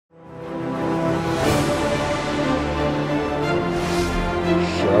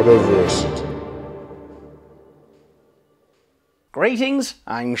Shadiversity. Greetings,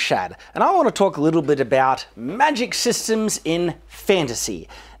 I'm Shad, and I want to talk a little bit about magic systems in fantasy.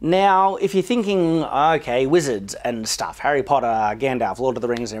 Now, if you're thinking, okay, wizards and stuff, Harry Potter, Gandalf, Lord of the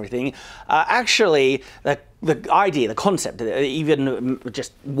Rings and everything, actually, the idea, the concept, even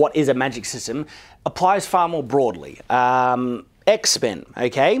just what is a magic system, applies far more broadly. X-Men,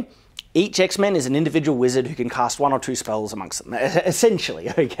 okay? Each X-Men is an individual wizard who can cast one or two spells amongst them, essentially,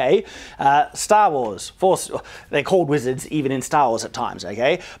 okay? Star Wars, they're called wizards even in Star Wars at times,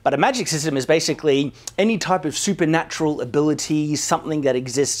 okay? But a magic system is basically any type of supernatural ability, something that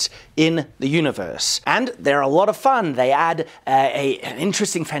exists in the universe. And they're a lot of fun. They add an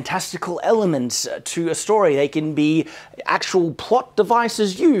interesting fantastical element to a story. They can be actual plot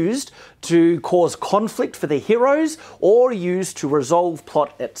devices used to cause conflict for the heroes or used to resolve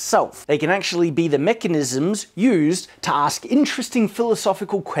plot itself. They can actually be the mechanisms used to ask interesting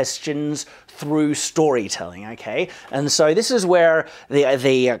philosophical questions through storytelling, okay? And so this is where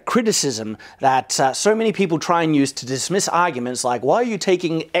the criticism that so many people try and use to dismiss arguments like, why are you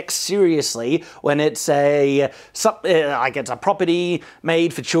taking X seriously when it's it's a property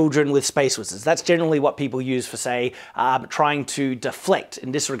made for children with space wizards? That's generally what people use for, say, trying to deflect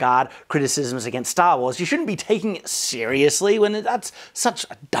and disregard criticisms against Star Wars. You shouldn't be taking it seriously when that's such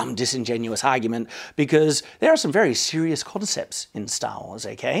a dumb, disingenuous argument, because there are some very serious concepts in Star Wars,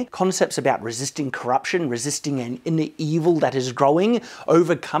 okay? Concepts about resisting corruption, resisting an inner evil that is growing,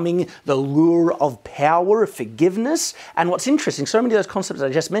 overcoming the lure of power, forgiveness. And what's interesting, so many of those concepts I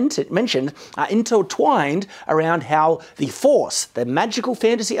just mentioned are intertwined around how the Force, the magical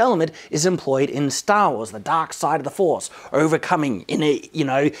fantasy element, is employed in Star Wars, the dark side of the Force, overcoming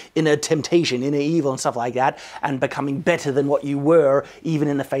inner temptation, inner evil and stuff like that, and becoming better than what you were, even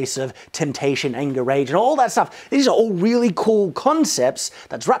in the face of temptation, anger, rage, and all that stuff. These are all really cool concepts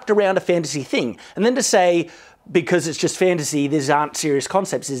that's wrapped around a fantasy thing. And then to say, because it's just fantasy, these aren't serious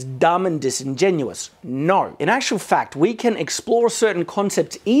concepts, is dumb and disingenuous. No. In actual fact, we can explore certain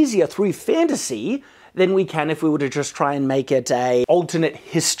concepts easier through fantasy than we can if we were to just try and make it a alternate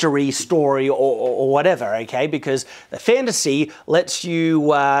history story or whatever, okay? Because the fantasy lets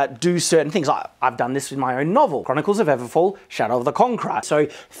you do certain things. I've done this in my own novel, Chronicles of Everfall, Shadow of the Conqueror. So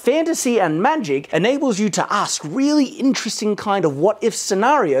fantasy and magic enables you to ask really interesting kind of what-if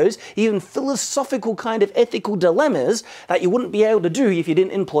scenarios, even philosophical kind of ethical dilemmas that you wouldn't be able to do if you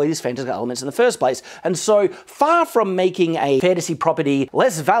didn't employ these fantasy elements in the first place. And so far from making a fantasy property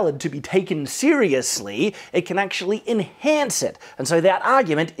less valid to be taken seriously, it can actually enhance it. And so that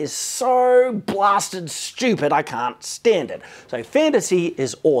argument is so blasted stupid, I can't stand it. So fantasy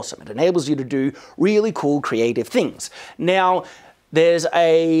is awesome. It enables you to do really cool creative things. Now, there's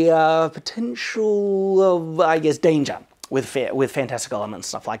a potential of, I guess, danger with fantastical elements,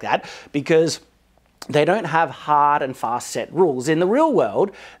 stuff like that, because they don't have hard and fast set rules. In the real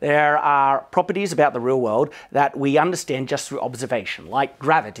world, there are properties about the real world that we understand just through observation, like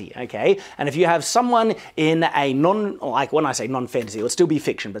gravity, okay? And if you have someone in a when I say non-fantasy, it would still be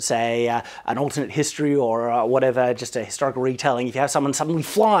fiction, but say an alternate history or whatever, just a historical retelling, if you have someone suddenly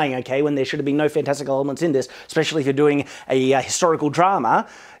flying, okay, when there should have been no fantastical elements in this, especially if you're doing a historical drama,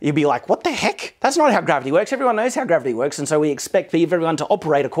 you'd be like, what the heck? That's not how gravity works. Everyone knows how gravity works, and so we expect everyone to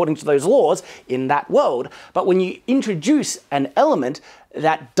operate according to those laws in that world. But when you introduce an element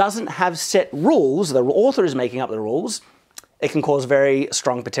that doesn't have set rules, the author is making up the rules, it can cause very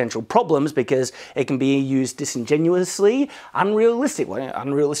strong potential problems because it can be used disingenuously,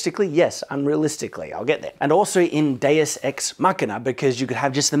 unrealistically, yes, unrealistically, I'll get there. And also in Deus Ex Machina, because you could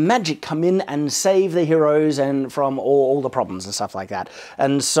have just the magic come in and save the heroes and from all the problems and stuff like that.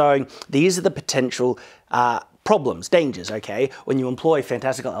 And so these are the potential problems, dangers, okay, when you employ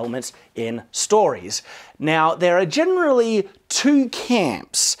fantastical elements in stories. Now, there are generally two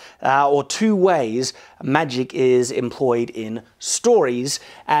camps or two ways magic is employed in stories,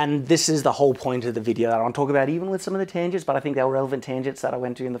 and this is the whole point of the video that I want to talk about, even with some of the tangents, but I think they were relevant tangents that I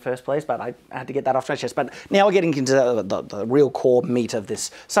went to in the first place, but I had to get that off my chest. But now we're getting into the real core meat of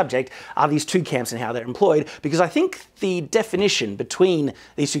this subject, are these two camps and how they're employed, because I think the definition between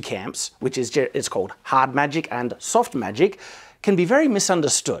these two camps, which is it's called hard magic and soft magic, can be very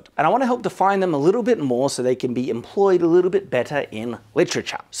misunderstood. And I want to help define them a little bit more so they can be employed a little bit better in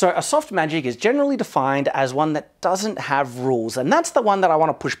literature. So a soft magic is generally defined as one that doesn't have rules, and that's the one that I want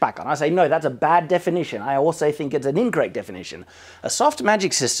to push back on. I say, no, that's a bad definition. I also think it's an incorrect definition. A soft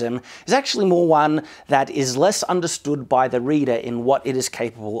magic system is actually more one that is less understood by the reader in what it is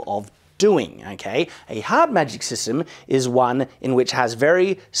capable of doing, okay? A hard magic system is one in which has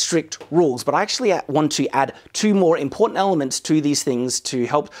very strict rules, but I actually want to add two more important elements to these things to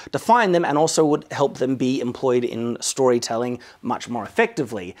help define them and also would help them be employed in storytelling much more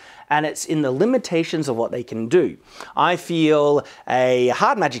effectively. And it's in the limitations of what they can do. I feel a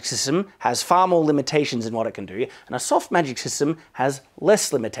hard magic system has far more limitations in what it can do, and a soft magic system has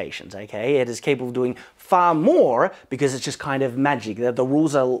less limitations, okay? It is capable of doing far more because it's just kind of magic. The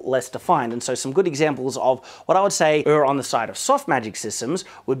rules are less defined. And so some good examples of what I would say are on the side of soft magic systems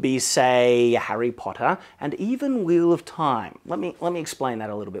would be, say, Harry Potter and even Wheel of Time. Let me explain that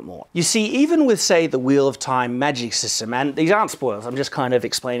a little bit more. You see, even with, say, the Wheel of Time magic system, and these aren't spoilers, I'm just kind of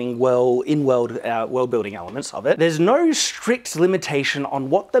explaining world building elements of it, there's no strict limitation on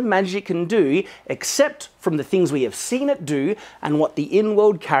what the magic can do except from the things we have seen it do and what the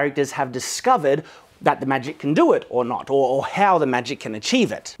in-world characters have discovered that the magic can do it or not, or how the magic can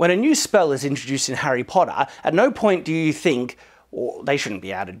achieve it. When a new spell is introduced in Harry Potter, at no point do you think, well, they shouldn't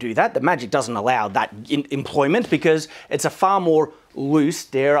be able to do that. The magic doesn't allow that employment because it's a far more loose,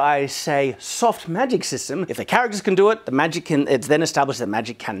 dare I say, soft magic system. If the characters can do it, the magic can, it's then established that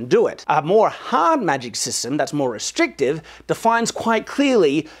magic can do it. A more hard magic system that's more restrictive defines quite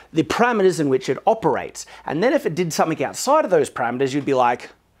clearly the parameters in which it operates. And then if it did something outside of those parameters, you'd be like,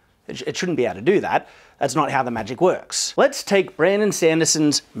 it shouldn't be able to do that. That's not how the magic works. Let's take Brandon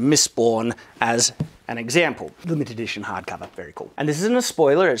Sanderson's Mistborn as an example. Limited edition hardcover, very cool. And this isn't a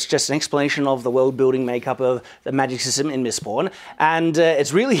spoiler, it's just an explanation of the world building makeup of the magic system in Mistborn. And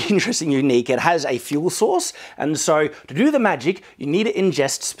it's really interesting, unique. It has a fuel source, and so to do the magic, you need to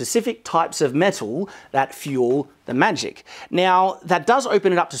ingest specific types of metal that fuel the magic. Now, that does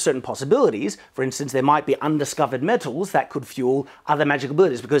open it up to certain possibilities. For instance, there might be undiscovered metals that could fuel other magical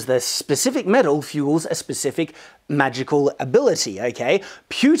abilities because the specific metal fuels a specific magical ability, okay?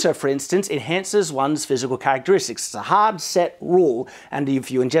 Pewter, for instance, enhances one's physical characteristics. It's a hard set rule, and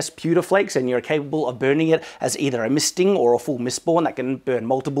if you ingest pewter flakes and you're capable of burning it as either a misting or a full Mistborn that can burn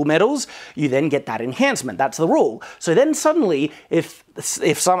multiple metals, you then get that enhancement. That's the rule. So then suddenly, if a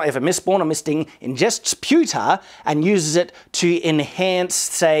Mistborn or misting ingests pewter and uses it to enhance,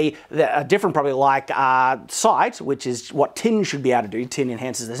 say, a different property like sight, which is what tin should be able to do, tin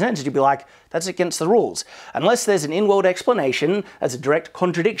enhances the senses, you'd be like, that's against the rules. Unless there's an in-world explanation, that's a direct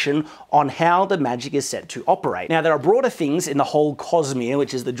contradiction on how the magic is set to operate. Now, there are broader things in the whole Cosmere,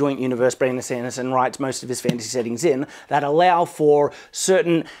 which is the joint universe Brandon Sanderson writes most of his fantasy settings in, that allow for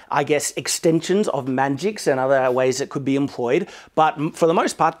certain, I guess, extensions of magics and other ways it could be employed. But for the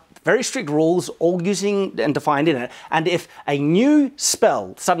most part, very strict rules, all using and defined in it. And if a new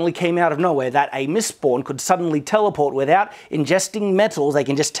spell suddenly came out of nowhere that a Mistborn could suddenly teleport without ingesting metals, they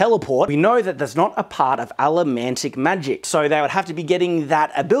can just teleport, we know that that's not a part of allomantic magic. So they would have to be getting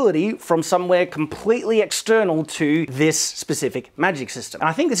that ability from somewhere completely external to this specific magic system. And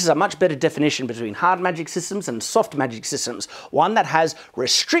I think this is a much better definition between hard magic systems and soft magic systems. One that has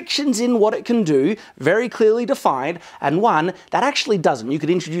restrictions in what it can do, very clearly defined, and one that actually doesn't. You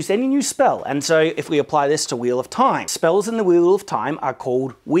could introduce any new spell. And so if we apply this to Wheel of Time, spells in the Wheel of Time are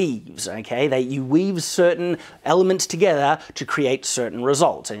called weaves, okay? You weave certain elements together to create certain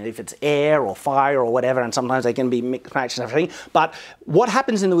results. And if it's air or fire or whatever, and sometimes they can be mixed matched and everything. But what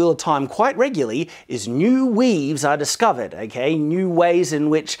happens in the Wheel of Time quite regularly is new weaves are discovered, okay? New ways in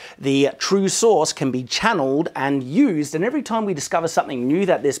which the true source can be channeled and used. And every time we discover something new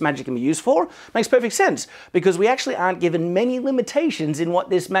that this magic can be used for, makes perfect sense because we actually aren't given many limitations in what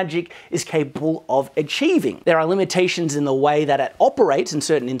this magic is capable of achieving. There are limitations in the way that it operates in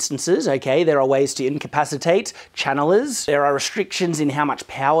certain instances, okay? There are ways to incapacitate channelers. There are restrictions in how much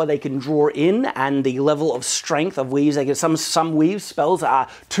power they can draw in and the level of strength of weaves. Some weave spells are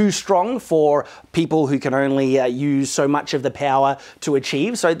too strong for people who can only use so much of the power to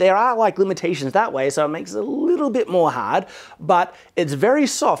achieve. So there are like limitations that way, so it makes it a little bit more hard, but it's very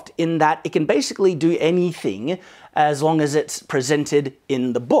soft in that it can basically do anything as long as it's presented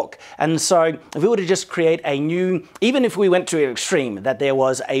in the book. And so if we were to just create a new, even if we went to an extreme, that there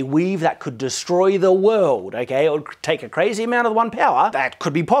was a weave that could destroy the world, okay, or take a crazy amount of one power, that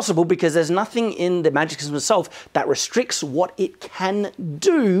could be possible because there's nothing in the magic system itself that restricts what it can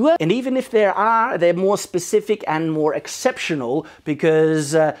do. And even if there are, they're more specific and more exceptional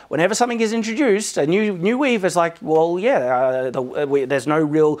because whenever something is introduced, a new weave is like, well, yeah, there's no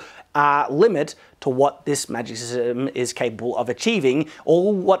real limit to what this magic system is capable of achieving.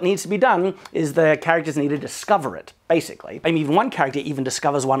 All what needs to be done is the characters need to discover it, basically. I mean, even one character even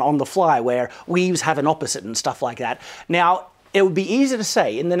discovers one on the fly where weaves have an opposite and stuff like that. Now, it would be easy to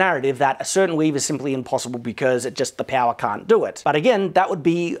say in the narrative that a certain weave is simply impossible because the power can't do it. But again, that would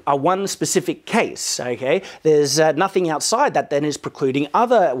be a one specific case, okay? There's nothing outside that then is precluding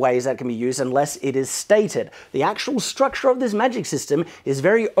other ways that can be used unless it is stated. The actual structure of this magic system is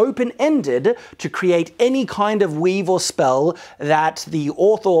very open-ended to create any kind of weave or spell that the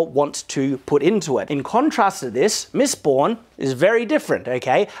author wants to put into it. In contrast to this, Mistborn is very different,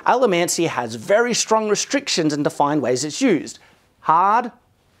 okay? Allomancy has very strong restrictions and defined ways it's used. Hard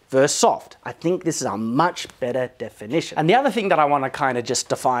versus soft. I think this is a much better definition. And the other thing that I want to kind of just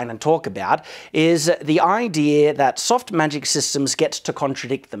define and talk about is the idea that soft magic systems get to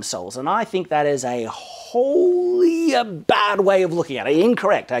contradict themselves. And I think that is a wholly bad way of looking at it.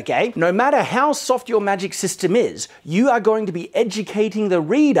 Incorrect, okay? No matter how soft your magic system is, you are going to be educating the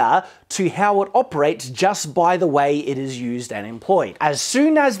reader to how it operates just by the way it is used and employed. As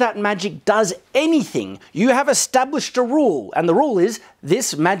soon as that magic does anything, you have established a rule, and the rule is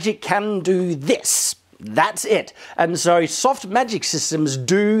this magic can do this. That's it. And so soft magic systems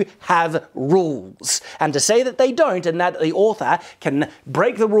do have rules. And to say that they don't and that the author can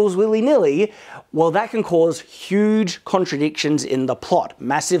break the rules willy-nilly, well, that can cause huge contradictions in the plot,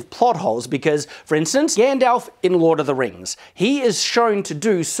 massive plot holes, because, for instance, Gandalf in Lord of the Rings, he is shown to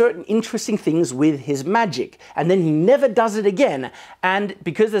do certain interesting things with his magic, and then he never does it again. And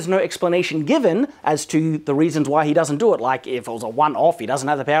because there's no explanation given as to the reasons why he doesn't do it, like if it was a one-off, he doesn't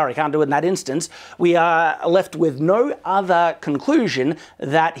have the power, he can't do it in that instance, we are left with no other conclusion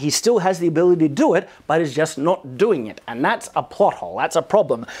that he still has the ability to do it, but is just not doing it. And that's a plot hole. That's a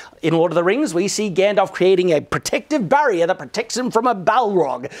problem. In Lord of the Rings, we see Gandalf creating a protective barrier that protects him from a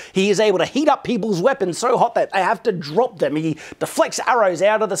Balrog. He is able to heat up people's weapons so hot that they have to drop them. He deflects arrows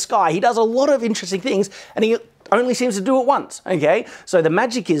out of the sky. He does a lot of interesting things, and he only seems to do it once, okay? So the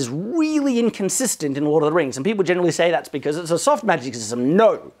magic is really inconsistent in Lord of the Rings, and people generally say that's because it's a soft magic system.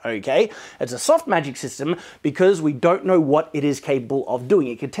 No, okay? It's a soft magic system because we don't know what it is capable of doing.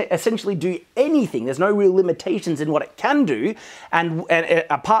 It can essentially do anything. There's no real limitations in what it can do, and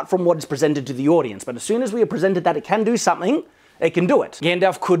apart from what is presented to the audience. But as soon as we are presented that it can do something, it can do it.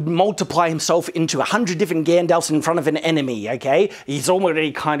 Gandalf could multiply himself into 100 different Gandalfs in front of an enemy, okay? He's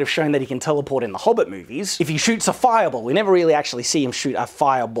already kind of shown that he can teleport in the Hobbit movies. If he shoots a fireball, we never really actually see him shoot a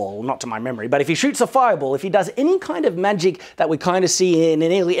fireball, not to my memory, but if he shoots a fireball, if he does any kind of magic that we kind of see in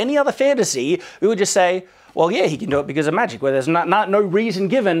nearly any other fantasy, we would just say, well, yeah, he can do it because of magic, where there's no reason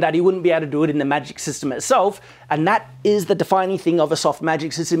given that he wouldn't be able to do it in the magic system itself, and that is the defining thing of a soft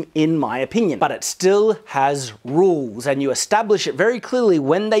magic system, in my opinion. But it still has rules, and you establish it very clearly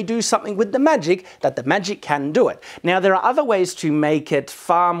when they do something with the magic, that the magic can do it. Now, there are other ways to make it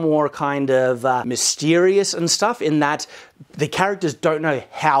far more kind of mysterious and stuff, in that the characters don't know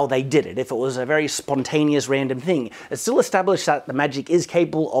how they did it. If it was a very spontaneous, random thing, it's still established that the magic is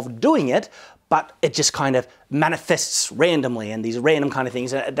capable of doing it, but it just kind of manifests randomly, and these random kind of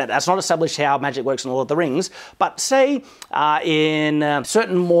things. That's not established how magic works in Lord of the Rings, but say in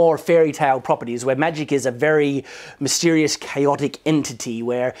certain more fairy tale properties where magic is a very mysterious, chaotic entity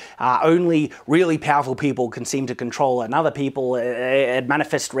where only really powerful people can seem to control it, and other people, it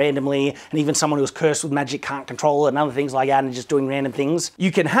manifests randomly, and even someone who's cursed with magic can't control it, and other things like that, and just doing random things.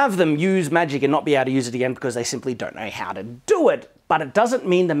 You can have them use magic and not be able to use it again because they simply don't know how to do it. But it doesn't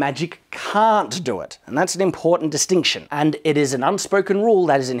mean the magic can't do it. And that's an important distinction. And it is an unspoken rule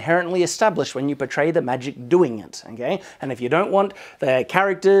that is inherently established when you portray the magic doing it, okay? And if you don't want the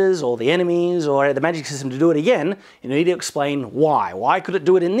characters or the enemies or the magic system to do it again, you need to explain why. Why could it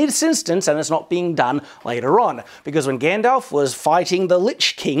do it in this instance and it's not being done later on? Because when Gandalf was fighting the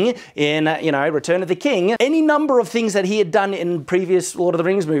Lich King in, Return of the King, any number of things that he had done in previous Lord of the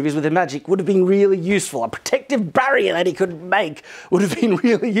Rings movies with the magic would have been really useful. A protective barrier that he could make would have been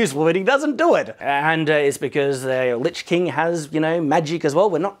really useful, but he doesn't do it. And it's because the Lich King has, magic as well.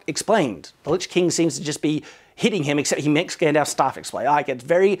 We're not explained. The Lich King seems to just be hitting him, except he makes Gandalf's staff explain. Like, it's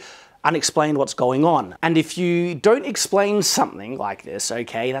very unexplained what's going on. And if you don't explain something like this,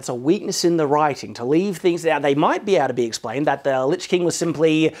 okay, that's a weakness in the writing, to leave things out. They might be able to be explained, that the Lich King was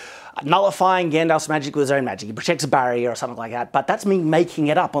simply nullifying Gandalf's magic with his own magic. He protects a barrier or something like that, but that's me making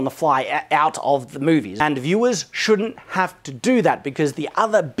it up on the fly out of the movies. And viewers shouldn't have to do that, because the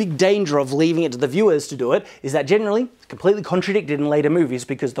other big danger of leaving it to the viewers to do it is that generally it's completely contradicted in later movies,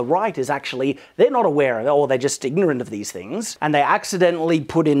 because the writers actually, they're not aware of it, or they're just ignorant of these things, and they accidentally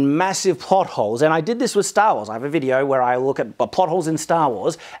put in massive plot holes. And I did this with Star Wars. I have a video where I look at plot holes in Star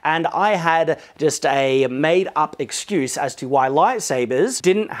Wars, and I had just a made up excuse as to why lightsabers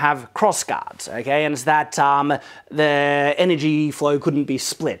didn't have have cross guards, okay, and it's that the energy flow couldn't be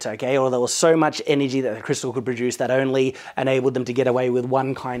split, okay, or there was so much energy that the crystal could produce that only enabled them to get away with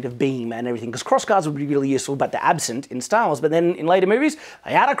one kind of beam and everything, because cross guards would be really useful, but they're absent in Star Wars. But then in later movies,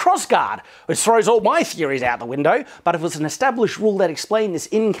 they had a cross guard, which throws all my theories out the window. But if it was an established rule that explained this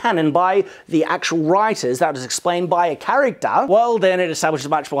in canon by the actual writers, that was explained by a character, well, then it establishes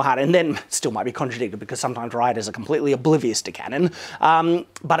much more hard, and then still might be contradicted because sometimes writers are completely oblivious to canon,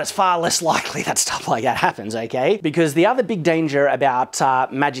 but it's far less likely that stuff like that happens, okay? Because the other big danger about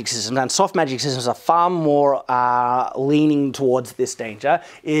magic systems, and soft magic systems are far more leaning towards this danger,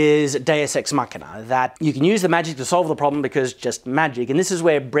 is Deus Ex Machina, that you can use the magic to solve the problem because just magic. And this is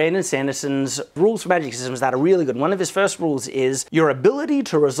where Brandon Sanderson's rules for magic systems that are really good. One of his first rules is your ability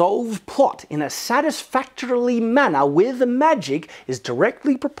to resolve plot in a satisfactory manner with magic is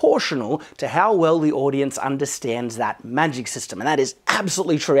directly proportional to how well the audience understands that magic system. And that is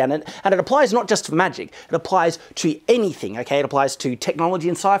absolutely true. And it applies not just for magic, it applies to anything, okay? It applies to technology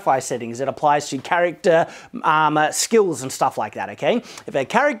and sci-fi settings. It applies to character skills and stuff like that, okay? If a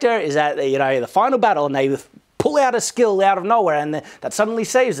character is at, the final battle and they pull out a skill out of nowhere and that suddenly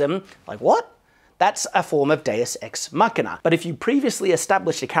saves them, like, what? That's a form of Deus Ex Machina. But if you previously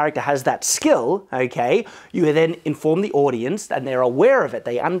established a character has that skill, okay, you then inform the audience and they're aware of it.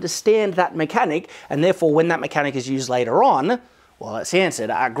 They understand that mechanic, and therefore when that mechanic is used later on, well, it's answered.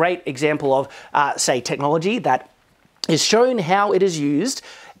 A great example of, say, technology that is shown how it is used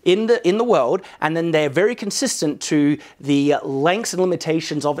in the world, and then they're very consistent to the lengths and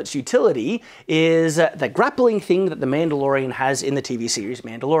limitations of its utility, is the grappling thing that the Mandalorian has in the TV series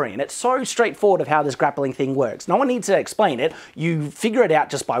Mandalorian. It's so straightforward of how this grappling thing works. No one needs to explain it. You figure it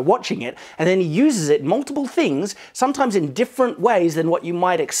out just by watching it, and then he uses it in multiple things, sometimes in different ways than what you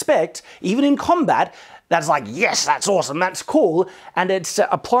might expect, even in combat. That's like, yes, that's awesome, that's cool, and it's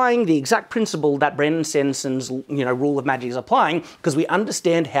applying the exact principle that Brandon Sanderson's rule of magic is applying, because we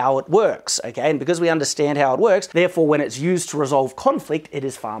understand how it works, okay? And because we understand how it works, therefore when it's used to resolve conflict, it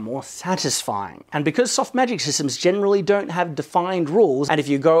is far more satisfying. And because soft magic systems generally don't have defined rules, and if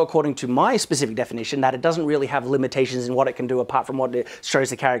you go according to my specific definition, that it doesn't really have limitations in what it can do apart from what it shows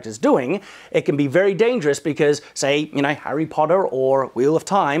the characters doing, it can be very dangerous because, say, Harry Potter or Wheel of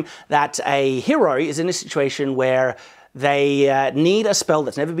Time, that a hero is in a situation where they need a spell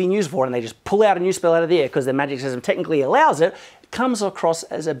that's never been used before and they just pull out a new spell out of the air because their magic system technically allows it, comes across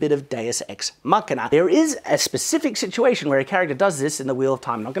as a bit of Deus Ex Machina. There is a specific situation where a character does this in the Wheel of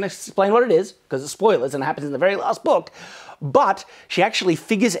Time. I'm not going to explain what it is because it's spoilers and it happens in the very last book, but she actually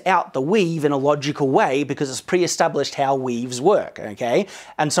figures out the weave in a logical way because it's pre-established how weaves work, okay?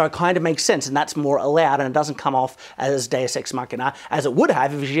 And so it kind of makes sense, and that's more allowed, and it doesn't come off as Deus Ex Machina as it would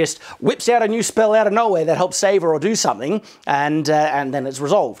have if she just whips out a new spell out of nowhere that helps save her or do something, and then it's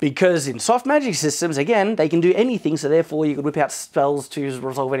resolved. Because in soft magic systems, again, they can do anything, so therefore you could whip out spells to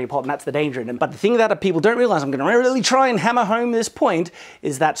resolve any problem. That's the danger in them. But the thing that people don't realize, I'm going to really try and hammer home this point,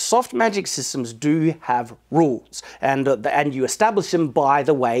 is that soft magic systems do have rules, and you establish them by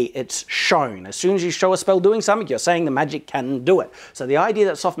the way it's shown. As soon as you show a spell doing something, you're saying the magic can do it. So the idea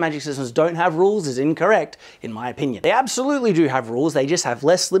that soft magic systems don't have rules is incorrect, in my opinion. They absolutely do have rules, they just have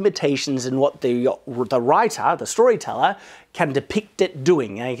less limitations in what the writer, the storyteller, can depict it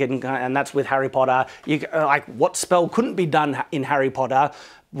doing. And that's with Harry Potter. Like, what spell couldn't be done in Harry Potter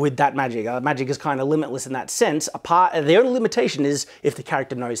with that magic? Magic is kind of limitless in that sense. The only limitation is if the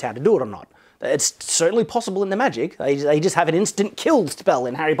character knows how to do it or not. It's certainly possible in the magic. They just have an instant kill spell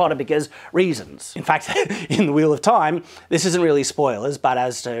in Harry Potter because reasons. In fact, in the Wheel of Time, this isn't really spoilers, but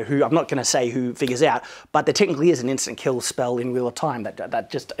as to who, I'm not going to say who figures out, but there technically is an instant kill spell in Wheel of Time that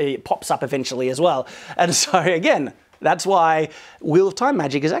just pops up eventually as well. And so again, that's why Wheel of Time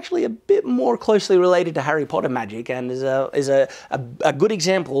magic is actually a bit more closely related to Harry Potter magic and is a good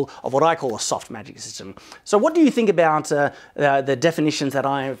example of what I call a soft magic system. So what do you think about the definitions that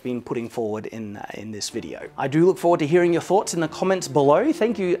I have been putting forward in this video? I do look forward to hearing your thoughts in the comments below.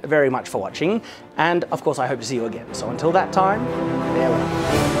 Thank you very much for watching, and of course I hope to see you again. So until that time,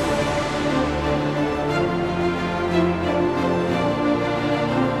 farewell.